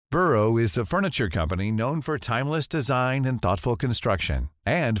Burrow is a furniture company known for timeless design and thoughtful construction,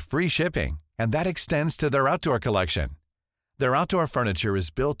 and free shipping, and that extends to their outdoor collection. Their outdoor furniture is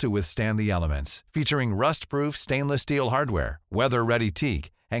built to withstand the elements, featuring rust-proof stainless steel hardware, weather-ready teak,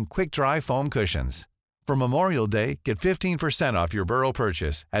 and quick-dry foam cushions. For Memorial Day, get 15% off your Burrow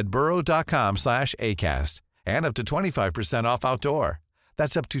purchase at burrow.com/acast, and up to 25% off outdoor.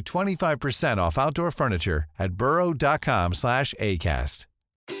 That's up to 25% off outdoor furniture at burrow.com/acast.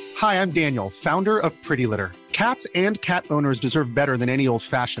 Hi, I'm Daniel, founder of Pretty Litter. Cats and cat owners deserve better than any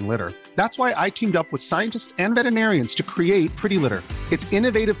old-fashioned litter. That's why I teamed up with scientists and veterinarians to create Pretty Litter. Its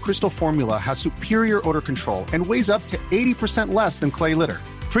innovative crystal formula has superior odor control and weighs up to 80% less than clay litter.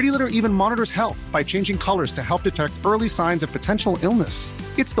 Pretty Litter even monitors health by changing colors to help detect early signs of potential illness.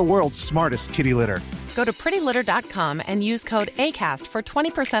 It's the world's smartest kitty litter. Go to prettylitter.com and use code ACAST for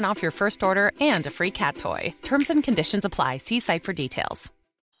 20% off your first order and a free cat toy. Terms and conditions apply. See site for details.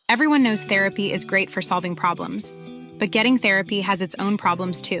 Everyone knows therapy is great for solving problems, but getting therapy has its own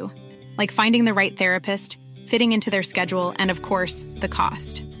problems too, like finding the right therapist, fitting into their schedule, and of course, the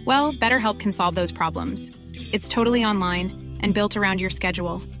cost. Well, BetterHelp can solve those problems. It's totally online and built around your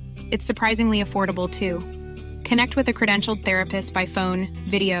schedule. It's surprisingly affordable too. Connect with a credentialed therapist by phone,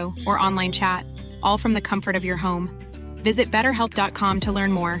 video, or online chat, all from the comfort of your home. Visit BetterHelp.com to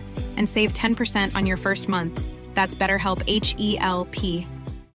learn more and save 10% on your first month. That's BetterHelp, H-E-L-P.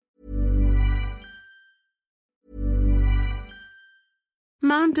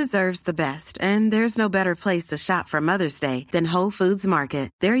 Mom deserves the best, and there's no better place to shop for Mother's Day than Whole Foods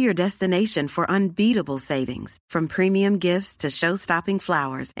Market. They're your destination for unbeatable savings, from premium gifts to show-stopping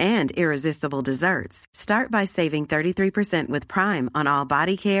flowers and irresistible desserts. Start by saving 33% with Prime on all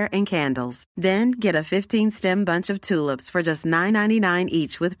body care and candles. Then get a 15-stem bunch of tulips for just $9.99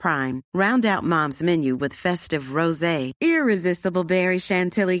 each with Prime. Round out Mom's menu with festive rosé, irresistible berry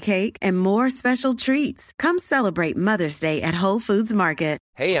chantilly cake, and more special treats. Come celebrate Mother's Day at Whole Foods Market.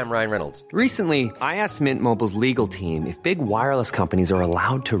 Hey, I'm Ryan Reynolds. Recently, I asked Mint Mobile's legal team if big wireless companies are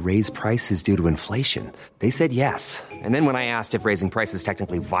allowed to raise prices due to inflation. They said yes. And then when I asked if raising prices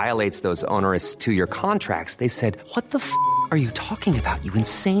technically violates those onerous 2-year contracts, they said, "What the f*** are you talking about, you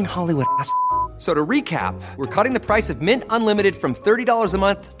insane Hollywood ass?" So to recap, we're cutting the price of Mint Unlimited from $30 a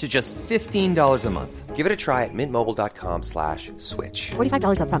month to just $15 a month. Give it a try at mintmobile.com/switch.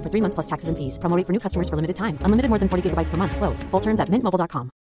 $45 up front for 3 months plus taxes and fees. Promo rate for new customers for limited time. Unlimited more than 40 gigabytes per month. Slows full terms at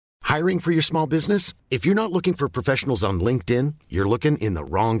mintmobile.com. Hiring for your small business? If you're not looking for professionals on LinkedIn, you're looking in the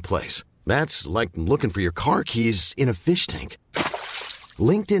wrong place. That's like looking for your car keys in a fish tank.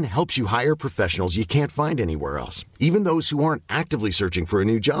 LinkedIn helps you hire professionals you can't find anywhere else, even those who aren't actively searching for a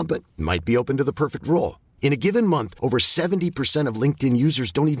new job but might be open to the perfect role. In a given month, over 70% of LinkedIn users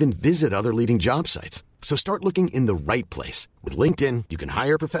don't even visit other leading job sites. So start looking in the right place. With LinkedIn, you can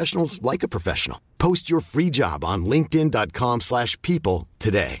hire professionals like a professional. Post your free job on linkedin.com/people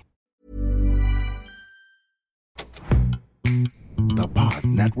today. The Pod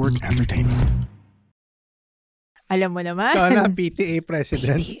Network Entertainment. Alam mo naman. Ikaw na PTA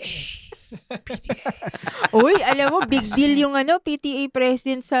president. Uy, alam mo, big deal yung PTA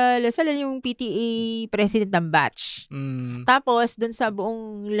president sa Lasal, yung PTA president ng batch. Tapos, dun sa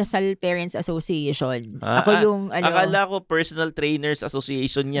buong Lasal Parents Association. Ako yung, akala ko Personal Trainers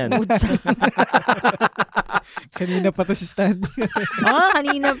Association yan. Kanina pa to si Stan.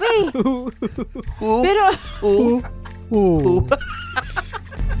 Kanina pa eh. Pero,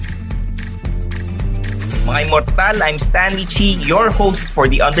 Mga Immortal, I'm Stanley Chi, your host for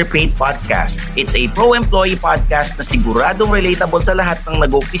the Underpaid Podcast. It's a pro-employee podcast na siguradong relatable sa lahat ng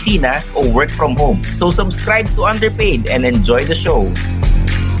nag-opisina o work from home. So subscribe to Underpaid and enjoy the show.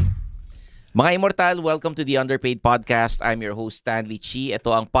 Mga Immortal, welcome to the Underpaid Podcast. I'm your host, Stanley Chi. Ito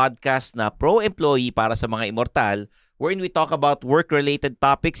ang podcast na pro-employee para sa mga Immortal, wherein we talk about work-related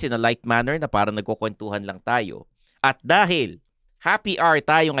topics in a light manner na parang nagkukwentuhan lang tayo. At dahil happy hour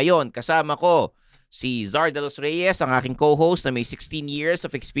tayo ngayon, kasama ko si Zar de los Reyes, ang aking co-host na may 16 years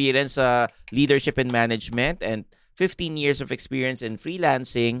of experience sa leadership and management and 15 years of experience in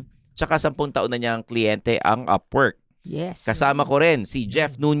freelancing, tsaka 10 taon na niyang kliyente ang Upwork. Yes. Kasama ko rin si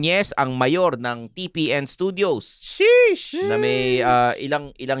Jeff Nunez, ang mayor ng TPN Studios. Sheesh! Na may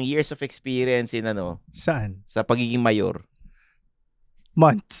ilang years of experience in Saan? Sa pagiging mayor.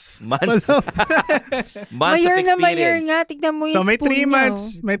 Months. Months mayor of experience. Na mayor nga. Tignan mo yung so, may spoon 3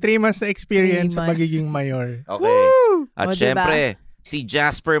 months. niya. May 3 months na experience sa pagiging mayor. Okay. Woo! At syempre, si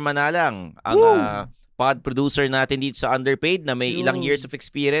Jasper Manalang, ang pod producer natin dito sa Underpaid na may ilang years of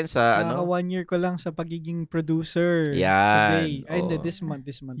experience sa 1 year ko lang sa pagiging producer. Yan. Today. Ay, hindi, this month.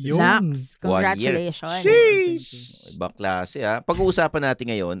 Nax, congratulations. Ibang klase ha. Pag-uusapan natin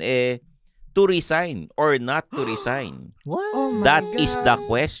ngayon, to resign or not to resign. What? Oh my That God. is the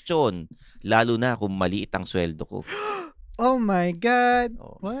question. Lalo na kung maliit ang sweldo ko. Oh my God.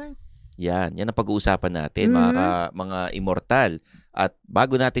 What? Yan ang pag-uusapan natin, mga immortal. At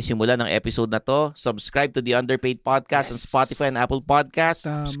bago natin simulan ng episode na to, subscribe to the Underpaid Podcast on Spotify and Apple Podcasts.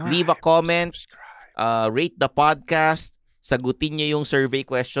 Leave a comment, rate the podcast, sagutin niyo yung survey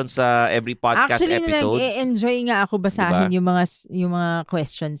questions sa every podcast episodes. Actually, nag-enjoy nga ako basahin yung mga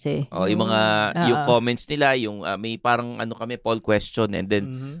questions yung mga yung comments nila, yung may parang kami poll question, and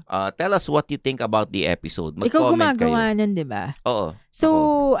then tell us what you think about the episode. Mag-comment Ikaw gumagawa nun, di ba? Oo. So,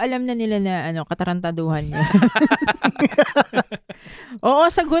 alam na nila na katarantaduhan niya. Oo,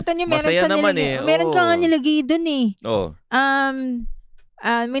 sagutan niyo. Meron Masaya siya naman nilagay. Meron ka nga nilagay dun Oo.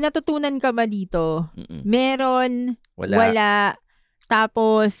 May natutunan ka ba dito? Meron, Wala. wala.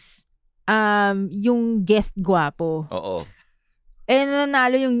 Tapos, yung guest gwapo. Oo.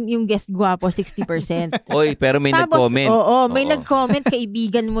 Nanalo yung guest gwapo, 60%. Oy, pero may Tapos, nag-comment. May nag-comment,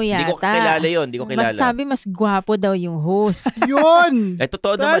 kaibigan mo yata. Hindi ko kilala yun. Hindi ko kilala. Mas gwapo daw yung host. Yun!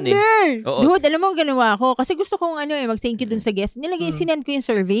 Totoo naman Oo. Dude, alam mo, ginawa ko. Kasi gusto kong mag-thank you dun sa guest. Sinend ko yung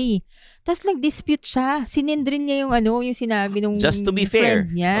survey. Tapos nag-dispute siya. Sinend rin niya yung sinabi nung just to be fair.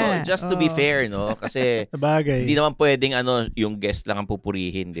 friend niya. Just to be fair, no? Kasi hindi naman pwedeng yung guest lang ang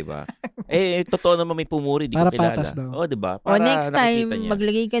pupurihin, di ba? Totoo naman may pumuri, di ko kilala. Di ba? Next time,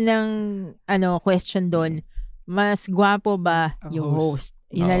 maglagay ka ng question doon. Mas gwapo ba yung host?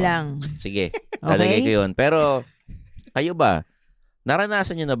 Yun na lang. Sige, lalagay ko yun. Pero, kayo ba?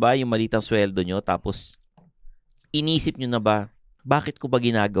 Naranasan nyo na ba yung malitang sweldo nyo? Tapos, inisip nyo na ba, bakit ko ba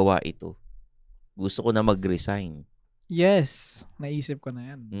ginagawa ito? Gusto ko na mag-resign. Yes, naisip ko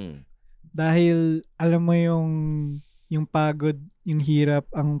na yan. Dahil, alam mo yung pagod, yung hirap,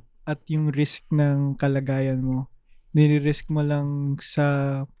 at yung risk ng kalagayan mo. Nire-risk mo lang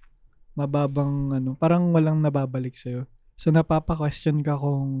sa mababang parang walang nababalik sa'yo. So, napapa-question ka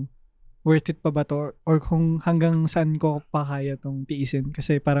kung worth it pa ba to or kung hanggang saan ko pa kaya tong tiisin.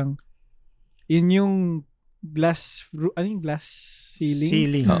 Kasi parang, yun yung glass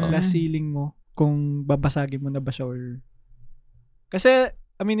ceiling? Glass ceiling mo kung babasagin mo na ba siya or... Kasi,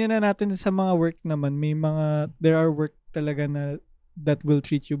 aminin na natin sa mga work naman, there are work talaga na that will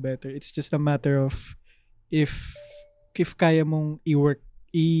treat you better. It's just a matter of if kaya mong i-work,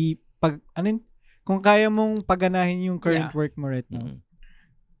 kung kaya mong paganahin yung current work mo right now.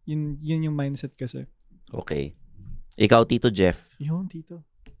 Yun yung mindset kasi. Okay. Ikaw, Tito Jeff.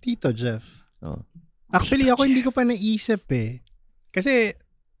 Tito Jeff. Oh. Actually, ako hindi ko pa naisip Kasi,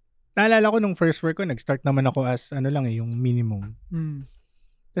 naalala ko nung first work ko, nag-start naman ako as yung minimum.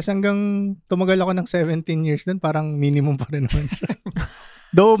 Tapos hanggang tumagal ako ng 17 years dun, parang minimum pa rin naman siya.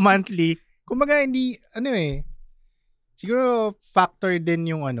 Though monthly, kumbaga hindi, siguro factor din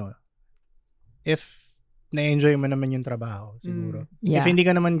yung if na-enjoy mo naman yung trabaho, siguro. If hindi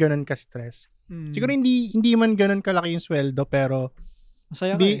ka naman ganun ka-stress. Siguro hindi man ganun kalaki yung sweldo, pero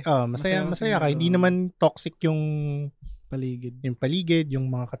masaya ka masaya ka. Hindi naman toxic yung paligid,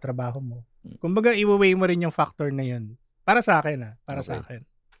 yung mga katrabaho mo. Kumbaga, i-weigh mo rin yung factor na yun. Para sa akin, sa akin.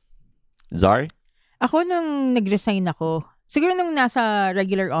 Zar? Ako nung nag-resign ako, siguro nung nasa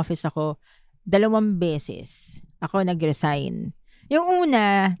regular office ako, 2 beses ako nag-resign. Yung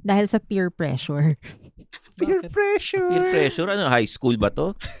una, dahil sa peer pressure. Peer pressure? Peer pressure? High school ba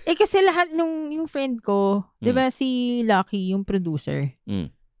to? Kasi lahat yung friend ko, di ba si Lucky, yung producer,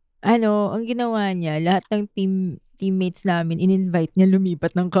 ang ginawa niya, lahat ng teammates namin, in-invite niya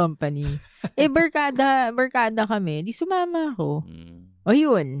lumipat ng company. Barkada kami, di sumama ako. O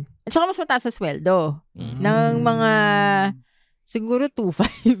yun. At saka mas mataas sa sweldo. Ng mga, siguro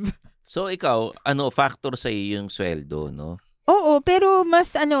 2.5. So ikaw, factor sa iyo yung sweldo, no? Oo, pero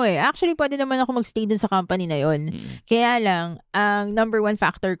mas actually pwede naman ako magstay dun sa company na yun. Kaya lang, ang number 1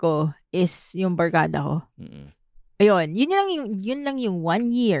 factor ko is yung barkada ko. Ayun, yun lang yung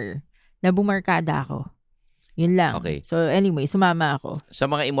 1 year na bumarkada ako. Yun lang. Okay. So anyway, sumama ako. Sa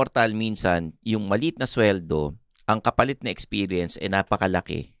mga immortal, minsan, yung maliit na sweldo, ang kapalit na experience ay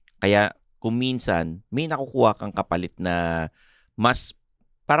napakalaki. Kaya kung minsan, may nakukuha kang kapalit na mas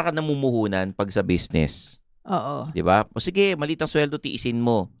para ka namumuhunan pag sa business. Oo. 'Di ba? O sige, maliit ang sweldo, tiisin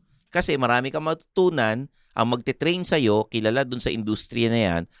mo. Kasi marami kang matutunan, ang magte-train sa'yo, kilala dun sa industriya na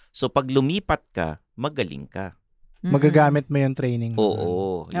yan. So pag lumipat ka, magaling ka. Magagamit mo yung training.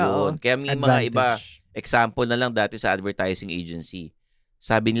 Oo, yun. Kaya may mga iba, example na lang dati sa advertising agency.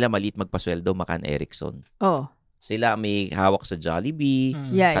 sabi nila maliit magpasweldo, McCann Erickson. Oh. Sila may hawak sa Jollibee,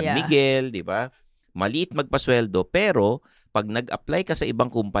 San Miguel, di ba? Maliit magpasweldo, pero pag nag-apply ka sa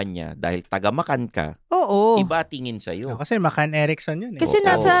ibang kumpanya dahil taga-McCann ka, iba tingin sa'yo. Kasi McCann Erickson yun. Kasi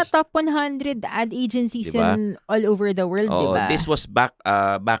nasa top 100 ad agencies yun all over the world, diba? This was back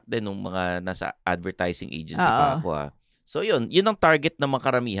then nung mga nasa advertising agency pa ako. So yun ang target ng mga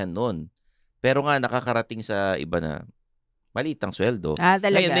karamihan noon. Pero nga nakakarating sa iba na maliit ang sweldo.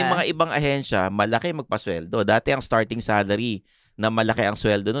 Talaga? Ngayon, may mga ibang ahensya, malaki magpasweldo. Dati ang starting salary na malaki ang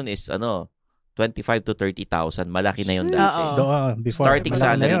sweldo nun is 25 to 30,000. Malaki na yun dati. Starting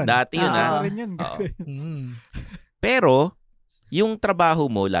salary. Dati yun Pero, yung trabaho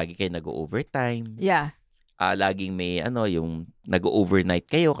mo, lagi kayo nag-overtime. Yeah. Laging may yung nag-overnight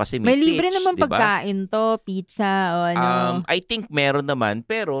kayo kasi may pitch, libre naman diba? Pagkain to, pizza o ano. I think meron naman,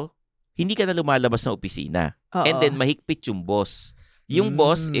 pero hindi ka na lumalabas ng opisina. And then, mahigpit yung boss. Yung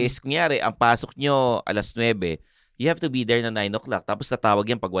boss is, kunyari, ang pasok nyo 9:00, you have to be there na 9 o'clock. Tapos tatawag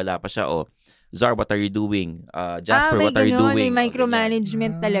yan pag wala pa siya. Zar, what are you doing? Jasper, what are you doing? May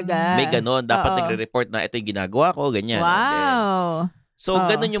micromanagement talaga. May ganon. Dapat nagre-report na ito yung ginagawa ko, ganyan. Wow. So,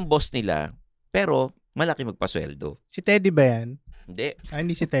 ganon yung boss nila. Pero, malaki magpasweldo. Si Teddy ba yan? Hindi.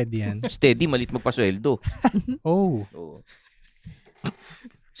 Hindi si Teddy yan. Si Teddy, malit magpasweldo.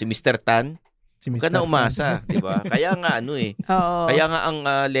 Si Mr. Tan, huwag ka na umasa, di ba? Kaya nga Kaya nga ang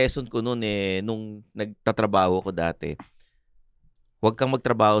lesson ko noon nung nagtatrabaho ko dati, huwag kang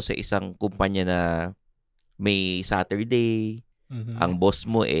magtrabaho sa isang kumpanya na may Saturday, ang boss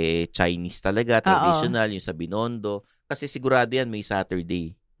mo Chinese talaga, traditional, yung sa Binondo, kasi sigurado yan may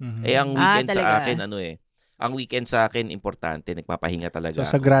Saturday. Ang weekend sa akin, ang weekend sa akin, importante, nagpapahinga talaga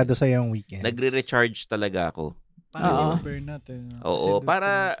So, sagrado sa yung weekend. Nagre-recharge talaga ako. Burnout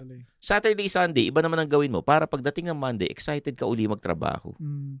para Saturday, Sunday, iba naman ang gawin mo. Para pagdating ng Monday, excited ka uli magtrabaho.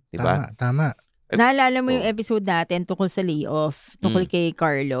 Diba? Tama. Naalala mo yung episode natin tungkol sa layoff, tungkol kay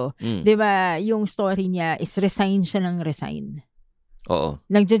Carlo. Diba, yung story niya is resign siya ng resign. Oo.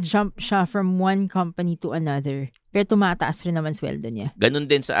 Nag-jump siya from one company to another. Pero tumataas rin naman sweldo niya. Ganun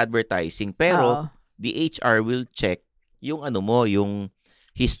din sa advertising. Pero, the HR will check yung yung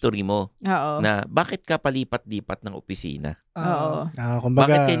history mo na bakit ka palipat-lipat ng opisina.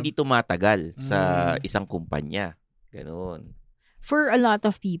 Bakit ka hindi tumatagal sa isang kumpanya. Ganun. For a lot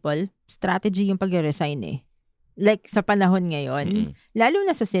of people, strategy yung pag-resign Like sa panahon ngayon, lalo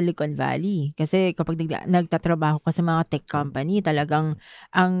na sa Silicon Valley. Kasi kapag nagtatrabaho ka sa mga tech company, talagang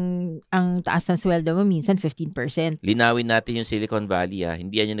ang taas ng sweldo mo minsan 15%. Linawin natin yung Silicon Valley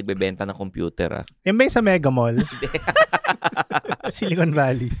Hindi yan yung nagbebenta ng computer Yan ba yung sa Mega Mall? Silicon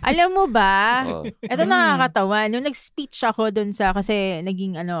Valley. Alam mo ba? Ito nakakatawa. Nung nag-speech ako dun kasi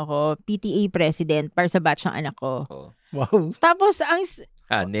naging ako, PTA president para sa batch ng anak ko. Wow. Tapos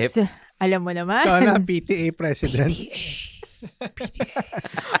Nep. Alam mo naman. Ikaw na PTA president.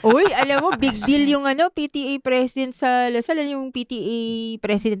 Uy, alam mo, big deal yung PTA president sa Lasal, yung PTA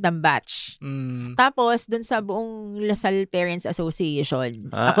president ng batch. Tapos, dun sa buong Lasal Parents Association,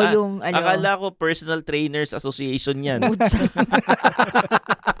 ako yung Akala ko Personal Trainers Association yan.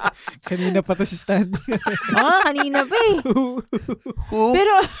 Kanina pa to si Stanley. Kanina pa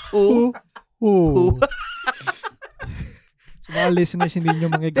Pero, mga listeners, hindi nyo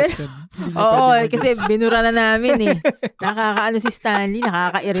mga gagsan. Kasi binura na namin Nakakaano si Stanley,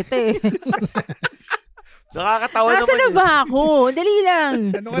 nakakairita Nakakatawa naman. Nasaan na ba ako? Dali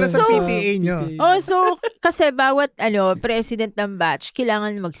lang. Ano ka na sa PTA nyo? So, kasi bawat president ng batch,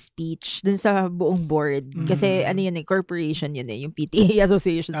 kailangan mag-speech dun sa buong board. Kasi corporation yun yung PTA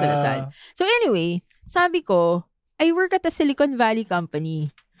Association sa Lasal. So anyway, sabi ko, I work at a Silicon Valley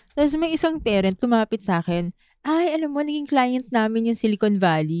company. Tapos may isang parent tumapit sa akin, ay, alam mo, naging client namin yung Silicon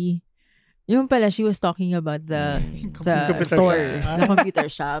Valley. Yung pala, she was talking about the store, the computer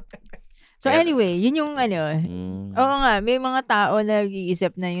shop. So anyway, yun yung oo nga, may mga tao na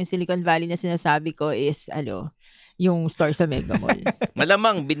nag-iisip na yung Silicon Valley na sinasabi ko is, yung store sa Mega Mall.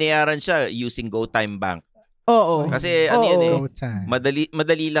 Malamang, binayaran siya using GoTime Bank. Oo. Kasi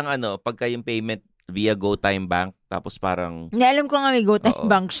madali lang pagka yung payment via GoTime Bank, tapos parang... Alam ko nga may GoTime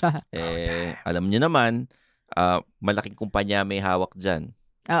Bank siya. Alam nyo naman, malaking kumpanya may hawak dyan.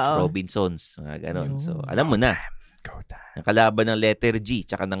 Robinsons, ganon. So, alam mo na. Ang kalaban ng letter G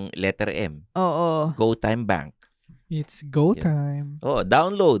tsaka ng letter M. GoTime Bank. It's GoTime.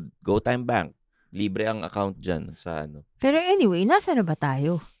 Download GoTime Bank. Libre ang account dyan sa Pero anyway, nasa na ba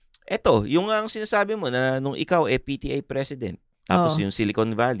tayo? Eto, yung ang sinasabi mo na nung ikaw PTA president, tapos yung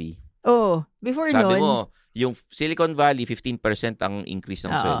Silicon Valley. Before sabi nun. mo, yung Silicon Valley, 15% ang increase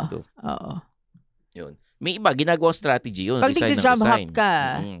ng sweldo. Oo. Yun. May iba, ginagawa strategy yun. Pag nag-job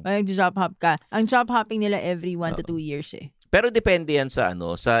hop ka, ang job hopping nila every 1 to 2 years eh. Pero depende yan sa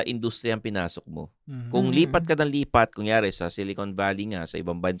sa industriyang pinasok mo. Kung lipat ka ng lipat, kunyari sa Silicon Valley nga, sa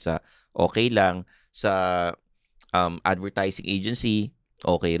ibang bansa, okay lang. Sa advertising agency,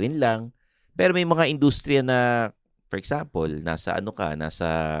 okay rin lang. Pero may mga industriya na, for example, nasa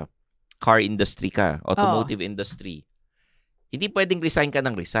car industry ka, automotive industry. Hindi pwedeng resign ka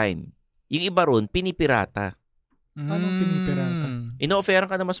ng resign. Yung iba ron, pinipirata. Anong pinipirata? Ino-offeran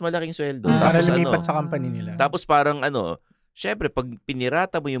ka na mas malaking sweldo. Para Tapos lumipat sa company nila. Tapos parang syempre, pag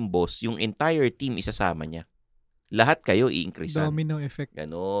pinirata mo yung boss, yung entire team isasama niya. Lahat kayo i-increasean. Domino effect.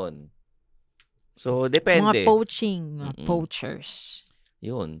 Ganon. So, depende. Mga poaching, poachers.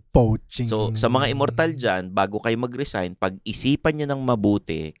 Yun. Poaching. So, sa mga immortal dyan, bago kayo mag-resign, pag-isipan nyo ng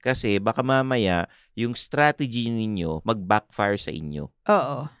mabuti kasi baka mamaya yung strategy ninyo mag-backfire sa inyo.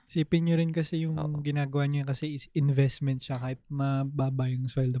 Oo. Isipin nyo rin kasi yung ginagawa nyo kasi is investment siya kahit mababa yung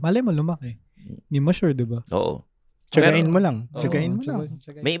sweldo. Malay mo lumaki. Hindi mo sure, diba? Oo. Tsagain mo lang. Tsagain mo lang.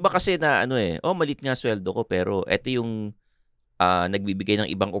 May iba kasi na malit nga sweldo ko pero eto yung nagbibigay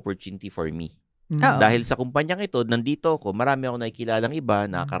ng ibang opportunity for me. Dahil sa kumpanyang ito, nandito ako, marami ako nakikilalang iba,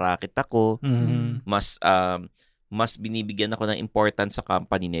 nakakarakit ako, mas binibigyan ako ng importance sa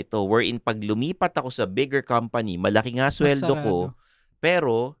company nito. Wherein pag lumipat ako sa bigger company, malaki nga sweldo ko,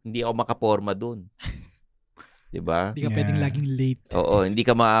 pero hindi ako makaporma dun. Diba? Hindi ka pwedeng laging late. Oo, hindi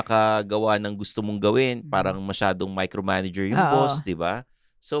ka makakagawa ng gusto mong gawin, parang masyadong micromanager yung boss, diba?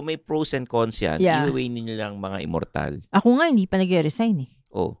 So may pros and cons yan. Iwi-weigh ninyo lang mga immortal. Ako nga, hindi pa nag-resign eh.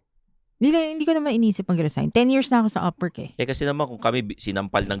 Oh. Hindi ko naman inisip mag-resign. 10 years na ako sa Upwork eh. Kasi naman kung kami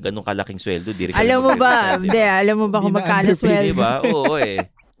sinampal ng ganung kalaking sweldo, di rin kami alam mo ba? Alam mo ba kung magkano sweldo? Diba? Oo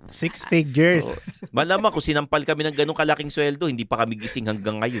eh. 6 figures. Malamang kung sinampal kami ng ganung kalaking sweldo, hindi pa kami gising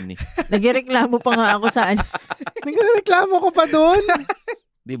hanggang ngayon eh. Nagreklamo pa nga ako sa Nagreklamo ko pa doon.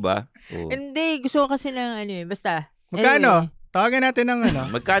 Diba? Hindi, gusto ko kasi ng basta. Magkano? Tawagan natin ng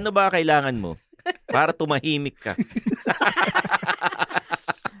Magkano ba kailangan mo? Para tumahimik ka.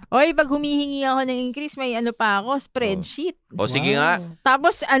 Oy, pag humihingi ako ng increase, may pa ako, spreadsheet. Sige nga.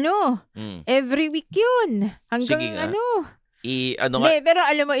 Tapos every week yun. Hanggang sige nga. Hindi, pero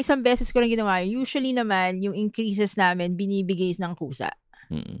alam mo, isang beses ko lang ginawa yun. Usually naman, yung increases namin, binibigay ng kusa.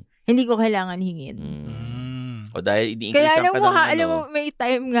 Hindi ko kailangan hingin. O dahil ini-increase ka ng alam mo, may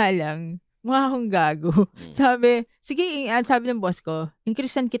time nga lang, mukha akong gago. Sabi ng boss ko,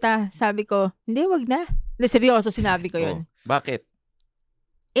 increasean kita. Sabi ko, hindi, wag na. Seryoso, sinabi ko yun. Bakit?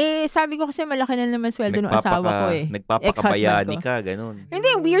 Sabi ko kasi malaki na naman sweldo ng asawa ko eh. Nagpapakabayani ka, ganun. Hindi,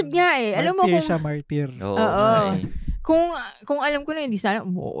 weird nga eh. Alam mo kung... Martyr. Oo. Kung alam ko na, hindi sana,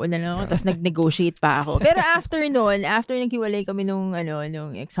 umuo na lang ako, tapos nag-negotiate pa ako. Pero after naghiwalay kami nung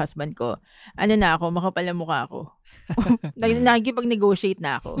ex-husband ko, na ako, makapal na mukha ako. Nakikipag-negotiate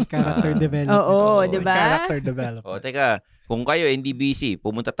na ako. Character development. Oo, diba? Character development. Teka, kung kayo hindi busy,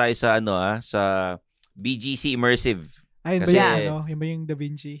 pumunta tayo sa sa BGC Immersive. Ay, iba yung Da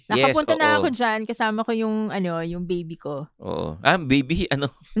Vinci. Nakapunta na ako dyan, kasama ko yung baby ko. Oo. Baby?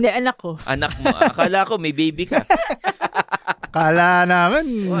 Hindi, anak ko. Anak mo? Akala ko may baby ka. Kala naman.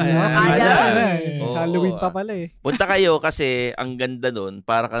 Halloween pa pala eh. Punta kayo kasi ang ganda nun,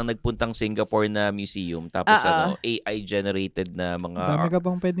 para kang nagpuntang Singapore na museum. Tapos AI-generated na mga dami ka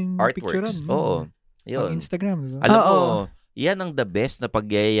bang pwedeng artworks. picturean. Oo. Yun. Instagram. Diba? Alam mo, yan ang the best na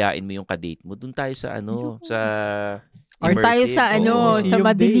pagyayayain mo yung kadate mo. Doon tayo sa sa or tayo sa sa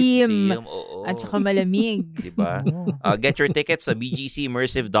madilim at saka malamig. Diba? Get your tickets sa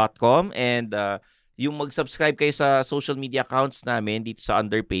bgcimmersive.com and yung mag-subscribe kayo sa social media accounts namin dito sa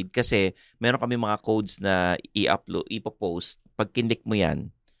Underpaid kasi meron kami mga codes na ipopost. Pag kinlik mo yan,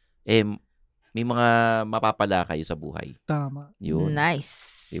 may mga mapapala kayo sa buhay. Tama. Yun.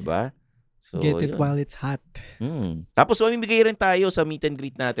 Nice. Diba? So, get it while it's hot. Tapos mamimigay rin tayo sa meet and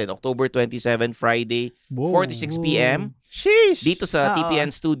greet natin. October 27, Friday, 4 to 6 p.m. Sheesh. Dito sa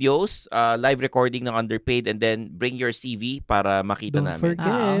TPN Studios. Live recording ng Underpaid and then bring your CV para makita Don't namin. Don't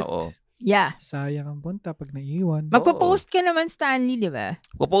forget. Yeah. Sayang ang punta pag naiiwan. Magpo-post ka naman, Stanley, di ba?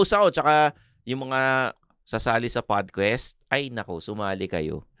 Magpo-post ako. Tsaka yung mga sasali sa podcast, ay nako, sumali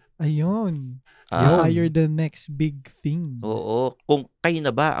kayo. Ayun. Hire the next big thing. Oo. Kung kayo na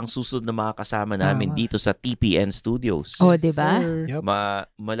ba ang susunod na makakasama namin dito sa TPN Studios? Diba? Yep.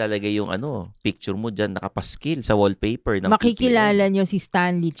 Malalagay yung picture mo dyan nakapaskil sa wallpaper ng makikilala TPN. nyo si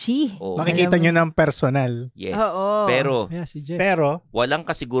Stanley Chi. Makikita nyo ng personal. Yes. Oo. Pero walang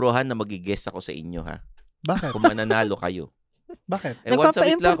kasiguruhan na magigest ako sa inyo ha. Bakit? Kung mananalo kayo. Bakit? Once a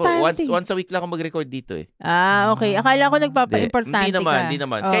week lang ako, Nagpapa-importante. once a week lang ako mag-record dito eh. Okay. Akala ko nagpapa-importante Hindi ka.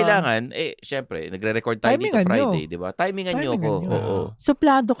 naman. Oo. Kailangan, syempre, nagre-record tayo dito Timingan Friday, nyo. di ba? Timingan nyo ako. Oo.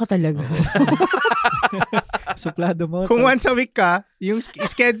 Suplado ka talaga. Suplado mo. Kung once a week ka, yung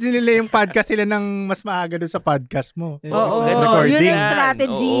schedule nila yung podcast sila ng mas maaga doon sa podcast mo. Oo. Recording. Yun ang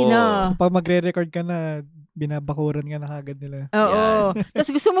strategy, Oo. no? So, pag magre-record ka na, binabakuran ka na kagad nila. Oo. Tapos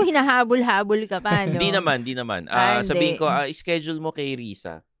gusto mo hinahabol-habol ka pa, no? Hindi naman. Hindi. Sabihin ko, schedule mo kay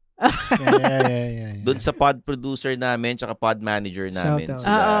Risa. Yeah. Doon sa pod producer namin, tsaka pod manager namin. Shout out.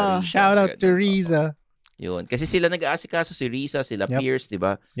 Sila, Risa. Shout out to Riza. Yun. Kasi sila nag-aasikaso, si Risa, sila Yep. Pierce, di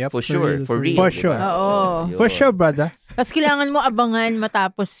ba? Yep. For sure. For real. For di sure. ba? Oo. Yun. For sure, brother. Tapos kailangan mo abangan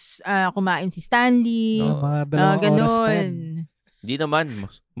matapos kumain si Stanley. Mga 2 oras pa Ganon. yan. Hindi naman.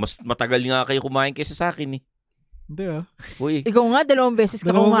 Mas matagal nga kayo kumain kaysa sa akin eh. Hindi Uy. Ikaw nga, 2 beses ka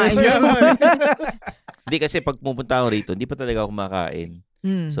 2 kumain. beses. Hindi kasi pag pupunta ako rito, hindi pa talaga ako kumakain.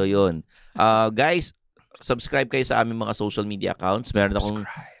 Hmm. So yun. Guys, subscribe kayo sa aming mga social media accounts. Meron akong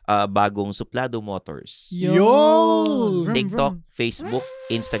bagong Suplado Motors. Yo! TikTok, Facebook,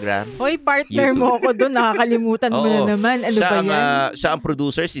 Instagram. Hoy, partner YouTube. mo ako doon. Nakakalimutan mo na Oo. naman. Ano siya ba ang, yan? siya ang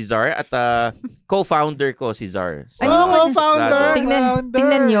producer, si Zar, at co-founder ko, si Zar. Co-founder!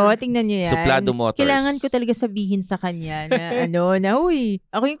 Tingnan nyo yan. Suplado Motors. Kailangan ko talaga sabihin sa kanya na, uy,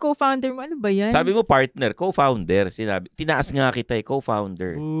 ako yung co-founder mo. Ano ba yan? Sabi mo partner, co-founder. Tinaas nga kita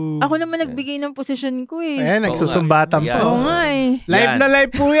co-founder. Ako naman nagbigay ng posisyon ko eh. Ayan, nagsusumbatan Yan. pa. Oo nga eh. Live Yan. na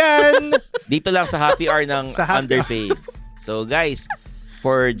live po yan. Dito lang sa happy hour ng Sa happy Underpaid. So guys,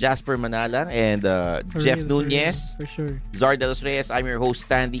 for Jasper Manalang and Jeff Nunez, For sure. Zar de los Reyes, I'm your host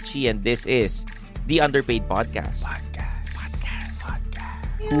Stanley Chi, and this is the Underpaid Podcast.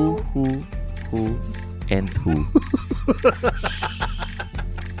 Who, and who.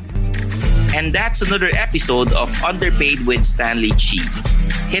 And that's another episode of Underpaid with Stanley Chi.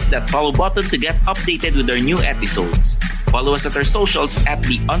 Hit that follow button to get updated with our new episodes. Follow us at our socials at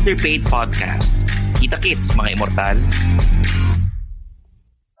the Underpaid Podcast. Kita-kits, mga immortal.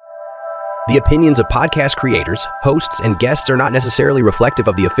 The opinions of podcast creators, hosts, and guests are not necessarily reflective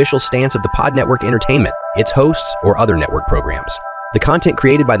of the official stance of the Pod Network Entertainment, its hosts, or other network programs. The content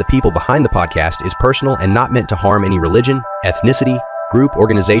created by the people behind the podcast is personal and not meant to harm any religion, ethnicity, group,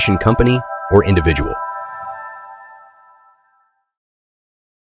 organization, company, or individual.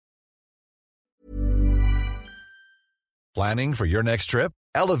 Planning for your next trip?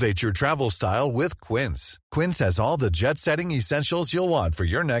 Elevate your travel style with Quince. Quince has all the jet-setting essentials you'll want for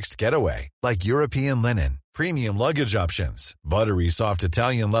your next getaway, like European linen, premium luggage options, buttery soft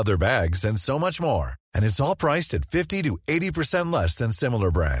Italian leather bags, and so much more. And it's all priced at 50 to 80% less than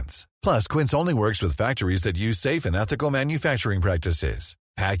similar brands. Plus, Quince only works with factories that use safe and ethical manufacturing practices.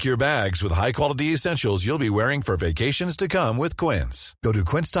 Pack your bags with high-quality essentials you'll be wearing for vacations to come with Quince. Go to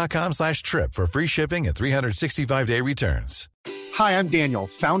quince.com/trip for free shipping and 365-day returns. Hi, I'm Daniel,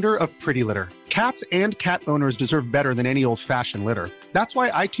 founder of Pretty Litter. Cats and cat owners deserve better than any old-fashioned litter. That's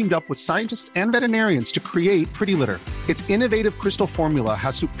why I teamed up with scientists and veterinarians to create Pretty Litter. Its innovative crystal formula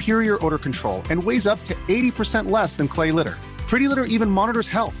has superior odor control and weighs up to 80% less than clay litter. Pretty Litter even monitors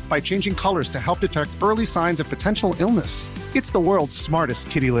health by changing colors to help detect early signs of potential illness. It's the world's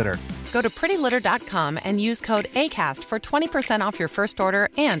smartest kitty litter. Go to prettylitter.com and use code ACAST for 20% off your first order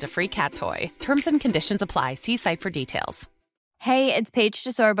and a free cat toy. Terms and conditions apply. See site for details. Hey, it's Paige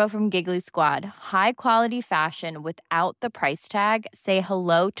DeSorbo from Giggly Squad. High quality fashion without the price tag. Say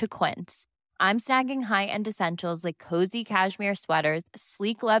hello to Quince. I'm snagging high-end essentials like cozy cashmere sweaters,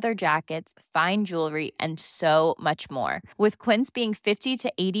 sleek leather jackets, fine jewelry, and so much more. With Quince being 50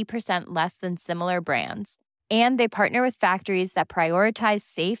 to 80% less than similar brands. And they partner with factories that prioritize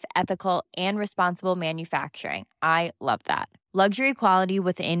safe, ethical, and responsible manufacturing. I love that. Luxury quality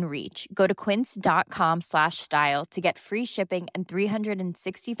within reach. Go to quince.com/style to get free shipping and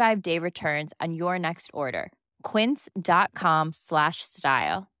 365-day returns on your next order.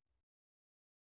 Quince.com/style.